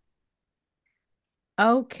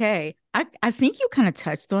 Okay. I think you kind of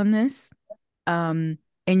touched on this in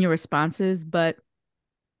your responses, but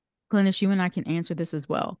Glennis, you and I can answer this as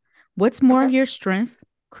well. What's more of your strength,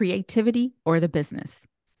 creativity, or the business?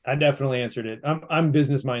 I definitely answered it. I'm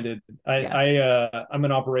business minded. I'm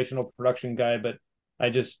an operational production guy, but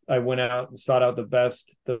I went out and sought out the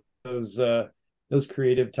best. Those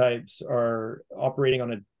creative types are operating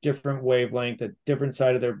on a different wavelength, a different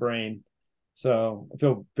side of their brain. So I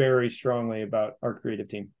feel very strongly about our creative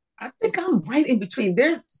team. I think I'm right in between.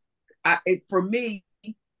 For me,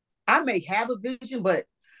 I may have a vision, but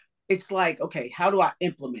it's like, okay, how do I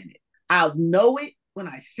implement it? I'll know it when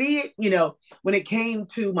I see it. When it came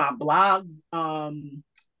to my blog's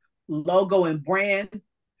logo and brand,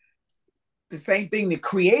 the same thing. The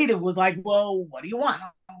creative was like, well, what do you want?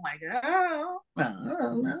 I'm like,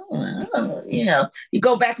 you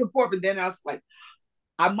go back and forth, and then I was like,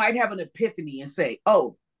 I might have an epiphany and say,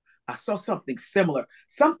 oh, I saw something similar,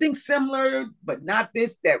 but not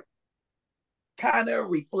this, that kind of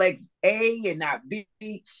reflects A and not B.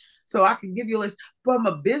 So I can give you a list. From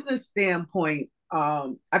a business standpoint,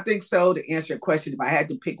 I think so. To answer your question, if I had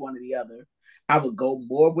to pick one or the other, I would go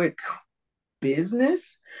more with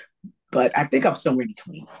business, but I think I'm somewhere in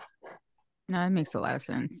between. No, that makes a lot of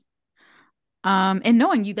sense. And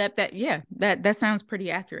knowing you that sounds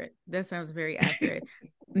pretty accurate. That sounds very accurate.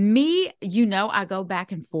 Me, I go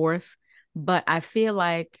back and forth, but I feel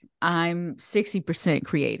like I'm 60%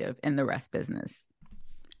 creative and the rest business.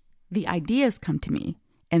 The ideas come to me,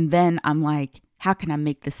 and then I'm like, how can I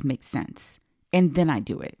make this make sense? And then I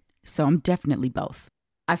do it. So I'm definitely both.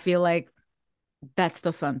 I feel like that's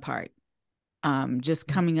the fun part. Just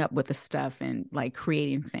coming up with the stuff and like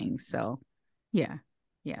creating things. So yeah,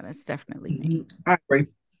 that's definitely me. I agree.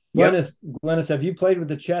 Glennis, have you played with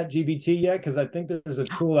the Chat GPT yet? Because I think there's a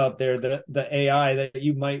tool out there, that the AI, that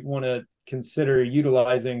you might want to consider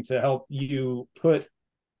utilizing to help you put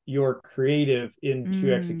your creative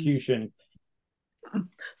into execution.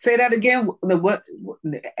 Say that again. What?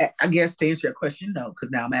 I guess to answer your question, no,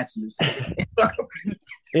 because now I'm asking you.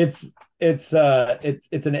 It's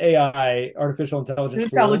an AI, artificial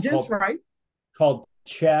intelligence tool called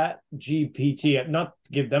Chat GPT. Not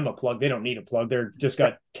give them a plug. They don't need a plug. They're just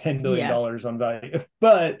got $10 million on value.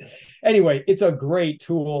 But anyway, it's a great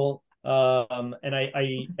tool. And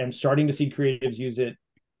I am starting to see creatives use it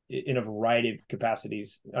in a variety of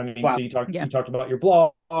capacities. I mean, wow. So you talked about your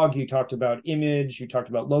blog, you talked about image, you talked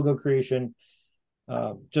about logo creation.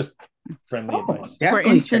 Just friendly advice. For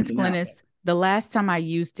instance, Glennis, the last time I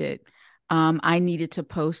used it, I needed to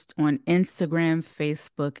post on Instagram,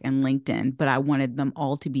 Facebook, and LinkedIn, but I wanted them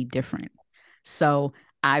all to be different. So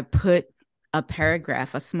I put a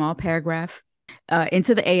small paragraph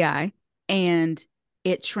into the AI, and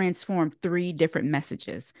it transformed 3 different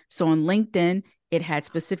messages. So on LinkedIn, it had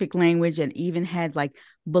specific language and even had like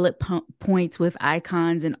bullet points with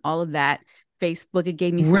icons and all of that. Facebook, it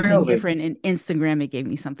gave me something different. And Instagram, it gave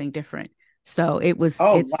me something different. So it's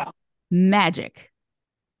magic.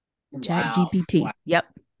 Chat GPT. Wow. Yep.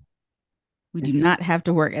 We do not have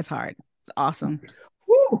to work as hard. It's awesome.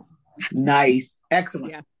 Woo. Nice.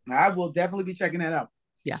 Excellent. Yeah. I will definitely be checking that out.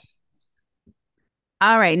 Yeah.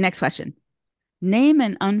 All right. Next question. Name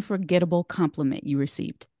an unforgettable compliment you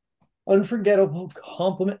received. Unforgettable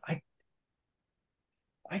compliment.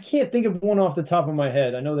 I can't think of one off the top of my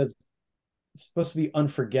head. I know that's it's supposed to be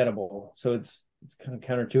unforgettable, so it's kind of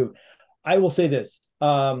counter to. I will say this: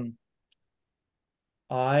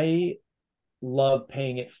 I love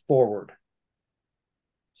paying it forward.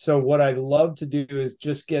 So what I love to do is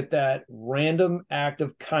just get that random act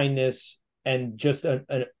of kindness and just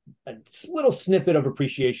a little snippet of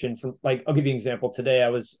appreciation from, like, I'll give you an example. Today I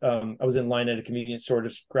was in line at a convenience store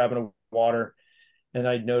just grabbing a water, and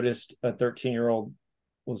I noticed a 13-year-old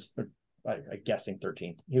was, I guessing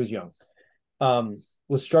 13. He was young.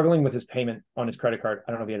 Was struggling with his payment on his credit card.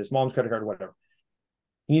 I don't know if he had his mom's credit card or whatever.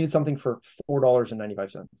 He needed something for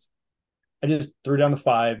 $4.95. I just threw down the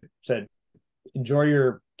five, said, enjoy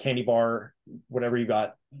your candy bar, whatever you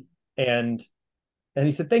got. And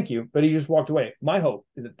he said, thank you. But he just walked away. My hope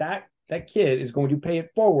is that kid is going to pay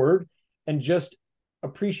it forward and just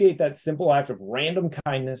appreciate that simple act of random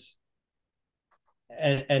kindness.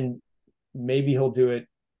 And maybe he'll do it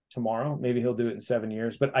tomorrow. Maybe he'll do it in 7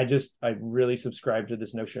 years. But I really subscribe to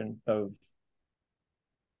this notion of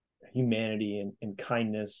humanity and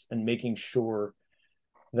kindness, and making sure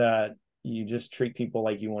that you just treat people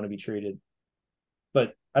like you want to be treated.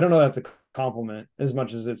 But I don't know that's a compliment as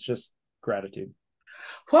much as it's just gratitude.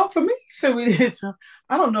 Well, for me, so it is.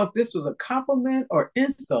 I don't know if this was a compliment or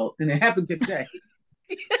insult, and it happened today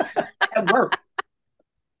at work.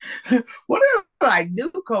 One of my new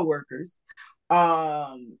coworkers,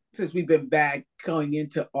 since we've been back going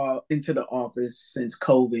into the office since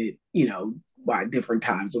COVID, by different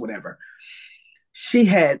times or whatever.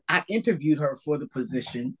 I interviewed her for the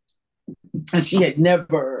position, and she had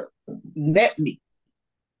never met me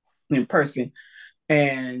in person.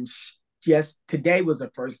 And just today was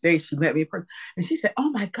the first day she met me in person. And she said,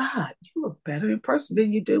 oh my God, you look better in person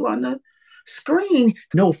than you do on the screen.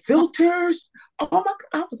 No filters. Oh my God.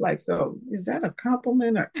 I was like, so is that a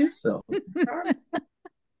compliment or insult?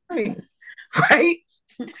 Right.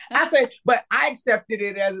 I said, but I accepted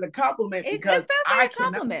it as a compliment because I a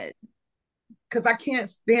compliment. Because I can't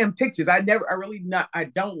stand pictures. I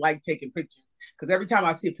don't like taking pictures. Because every time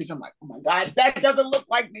I see a picture, I'm like, oh my gosh, that doesn't look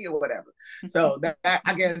like me or whatever. So that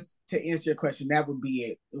I guess to answer your question, that would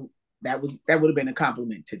be it. That would have been a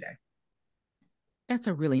compliment today. That's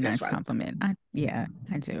a really nice compliment. I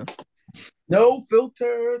do. No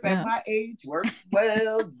filters at my age works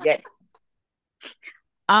well yet.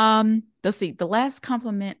 Let's see. The last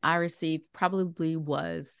compliment I received probably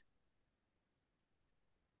was,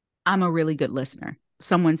 I'm a really good listener.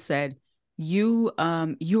 Someone said, you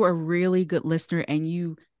are a really good listener,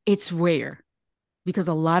 and it's rare because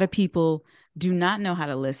a lot of people do not know how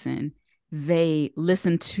to listen. They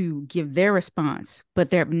listen to give their response, but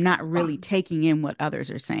they're not really taking in what others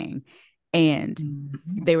are saying. And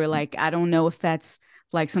they were like, I don't know if that's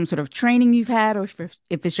like some sort of training you've had, or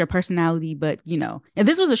if it's your personality, but and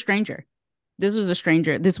this was a stranger.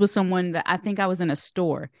 This was someone that I think I was in a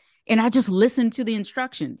store, and I just listened to the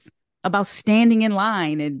instructions about standing in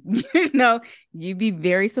line, and you'd be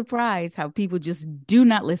very surprised how people just do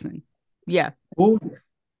not listen. Yeah. Ooh,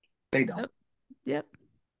 they don't. Yep.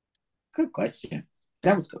 Good question.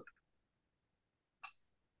 That was good.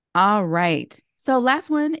 All right. So last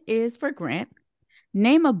one is for Grant.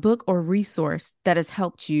 Name a book or resource that has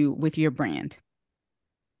helped you with your brand.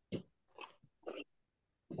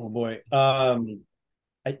 Oh boy. I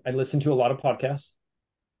listen to a lot of podcasts.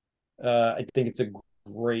 I think it's a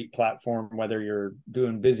great platform, whether you're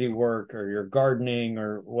doing busy work or you're gardening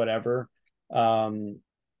or whatever. I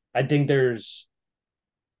think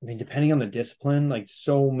depending on the discipline, like,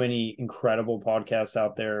 so many incredible podcasts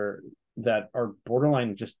out there that are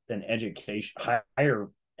borderline just an education, higher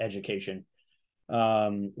education,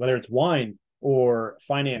 whether it's wine or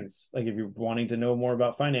finance. Like, if you're wanting to know more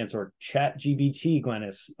about finance, or chat GBT,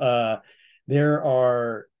 Glennis, there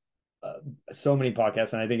are so many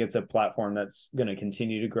podcasts, and I think it's a platform that's going to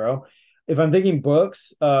continue to grow. If I'm thinking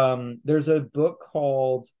books, there's a book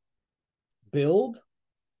called Build,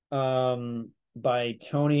 by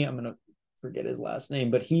Tony. I'm going to forget his last name,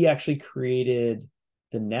 but he actually created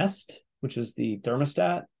the Nest, which is the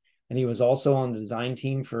thermostat. And he was also on the design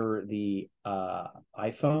team for the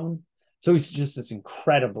iPhone. So he's just this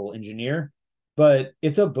incredible engineer. But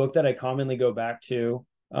it's a book that I commonly go back to.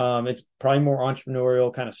 It's probably more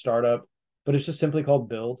entrepreneurial, kind of startup, but it's just simply called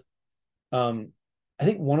Build. I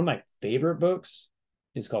think one of my favorite books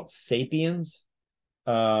is called Sapiens.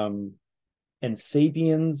 And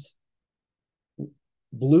Sapiens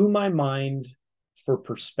blew my mind for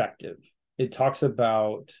perspective. It talks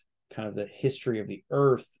about kind of the history of the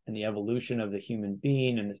earth and the evolution of the human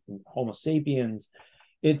being and Homo sapiens.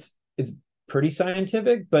 It's pretty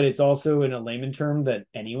scientific, but it's also in a layman term that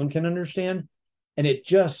anyone can understand. And it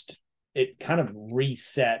kind of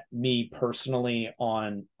reset me personally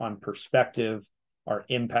on perspective, our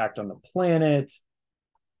impact on the planet,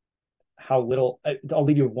 how little. I'll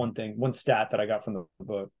leave you with one stat that I got from the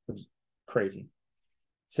book. It was crazy. It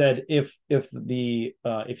said if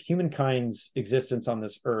humankind's existence on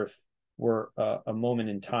this earth were a moment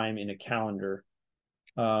in time in a calendar,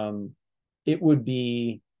 it would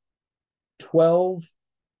be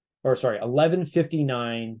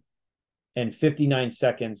 11:59 and 59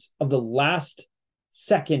 seconds of the last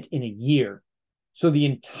second in a year. So the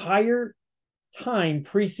entire time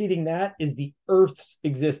preceding that is the Earth's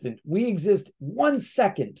existence. We exist 1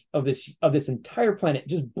 second of this entire planet. It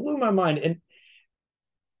just blew my mind. And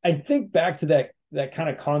I think back to that kind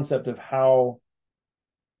of concept of how,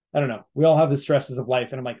 I don't know, we all have the stresses of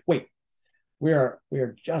life. And I'm like, wait, we are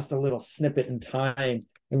just a little snippet in time,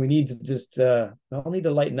 and we need to just we all need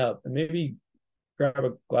to lighten up and maybe grab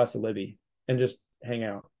a glass of Libby and just hang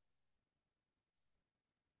out.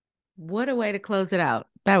 What a way to close it out.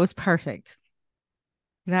 That was perfect.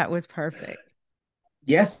 That was perfect.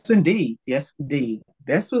 Yes, indeed. Yes, indeed.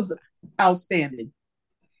 This was outstanding.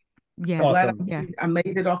 Yeah. Awesome. I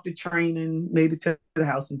made it off the train and made it to the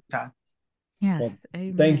house in time. Yes. Well,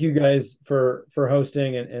 amen. Thank you guys for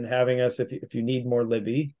hosting and having us. If you need more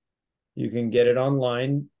Libby, you can get it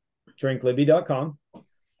online, drinklibby.com.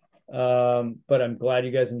 But I'm glad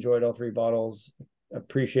you guys enjoyed all 3 bottles.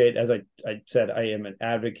 Appreciate, as I said, I am an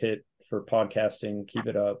advocate for podcasting. Keep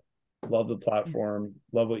it up. Love the platform.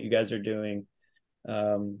 Love what you guys are doing.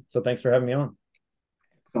 So thanks for having me on.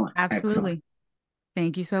 Excellent. Absolutely. Excellent.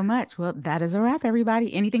 Thank you so much. Well, that is a wrap,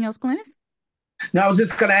 everybody. Anything else, Glennis? No, I was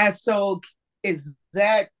just going to ask, so is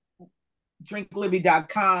that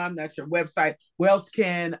drinklibby.com? That's your website. Where else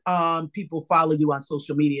can people follow you on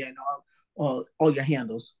social media and all your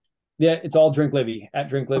handles? Yeah, it's all Drink Libby. At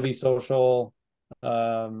Drink Libby Social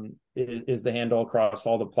is the handle across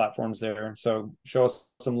all the platforms there. So show us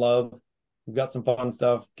some love. We've got some fun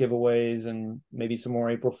stuff, giveaways, and maybe some more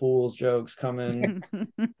April Fool's jokes coming.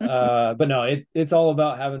 But no, it's all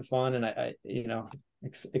about having fun, and I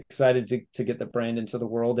excited to get the brand into the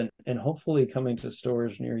world and hopefully coming to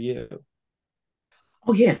stores near you.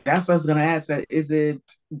 Oh yeah, that's what I was going to ask. Is it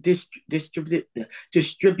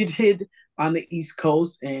distributed on the East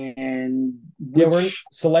Coast, and yeah, we're in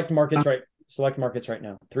select markets right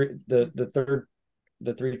now.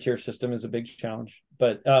 The 3-tier system is a big challenge,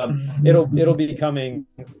 but it'll be coming,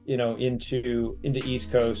 into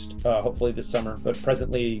East Coast hopefully this summer. But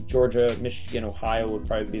presently, Georgia, Michigan, Ohio would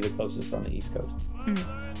probably be the closest on the East Coast.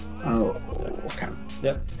 Oh, okay.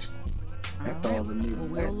 Yep. That's all the new.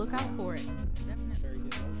 Well, we'll look out for it.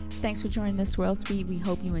 Thanks for joining the Swirl Suite. We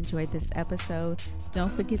hope you enjoyed this episode.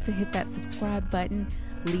 Don't forget to hit that subscribe button,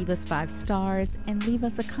 leave us 5 stars, and leave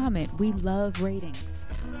us a comment. We love ratings.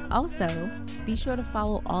 Also, be sure to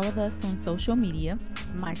follow all of us on social media.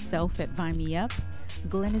 Myself at Vine Me Up,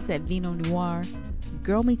 Glennis at Vino Noir,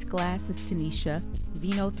 Girl Meets Glass is Tanisha,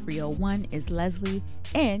 Vino 301 is Leslie,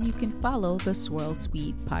 and you can follow the Swirl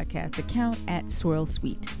Suite podcast account at Swirl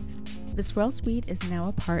Suite. The Swirl Suite is now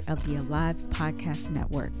a part of the Alive Podcast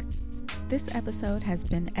Network. This episode has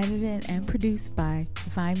been edited and produced by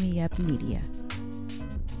Vine Me Up Media.